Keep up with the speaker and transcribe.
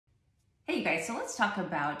Hey you guys, so let's talk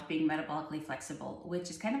about being metabolically flexible,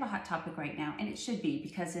 which is kind of a hot topic right now, and it should be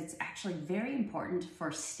because it's actually very important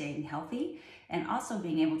for staying healthy and also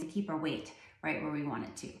being able to keep our weight right where we want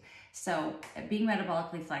it to. So being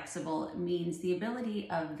metabolically flexible means the ability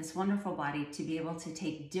of this wonderful body to be able to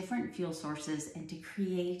take different fuel sources and to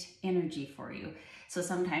create energy for you. So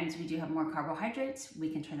sometimes we do have more carbohydrates,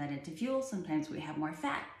 we can turn that into fuel. Sometimes we have more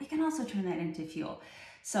fat, we can also turn that into fuel.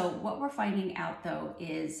 So what we're finding out though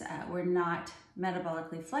is we're not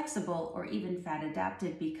metabolically flexible or even fat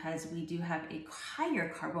adapted because we do have a higher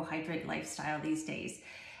carbohydrate lifestyle these days.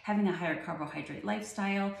 Having a higher carbohydrate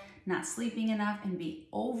lifestyle, not sleeping enough, and be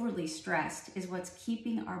overly stressed is what's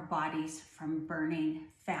keeping our bodies from burning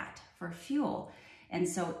fat for fuel. And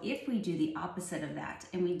so if we do the opposite of that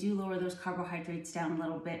and we do lower those carbohydrates down a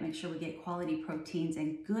little bit, make sure we get quality proteins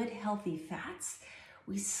and good healthy fats,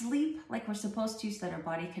 we sleep like we're supposed to so that our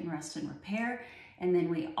body can rest and repair. And then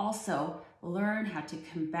we also learn how to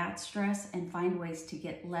combat stress and find ways to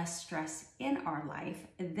get less stress in our life.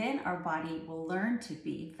 And then our body will learn to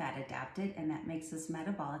be fat adapted, and that makes us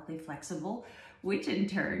metabolically flexible, which in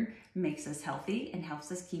turn makes us healthy and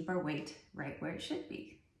helps us keep our weight right where it should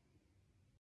be.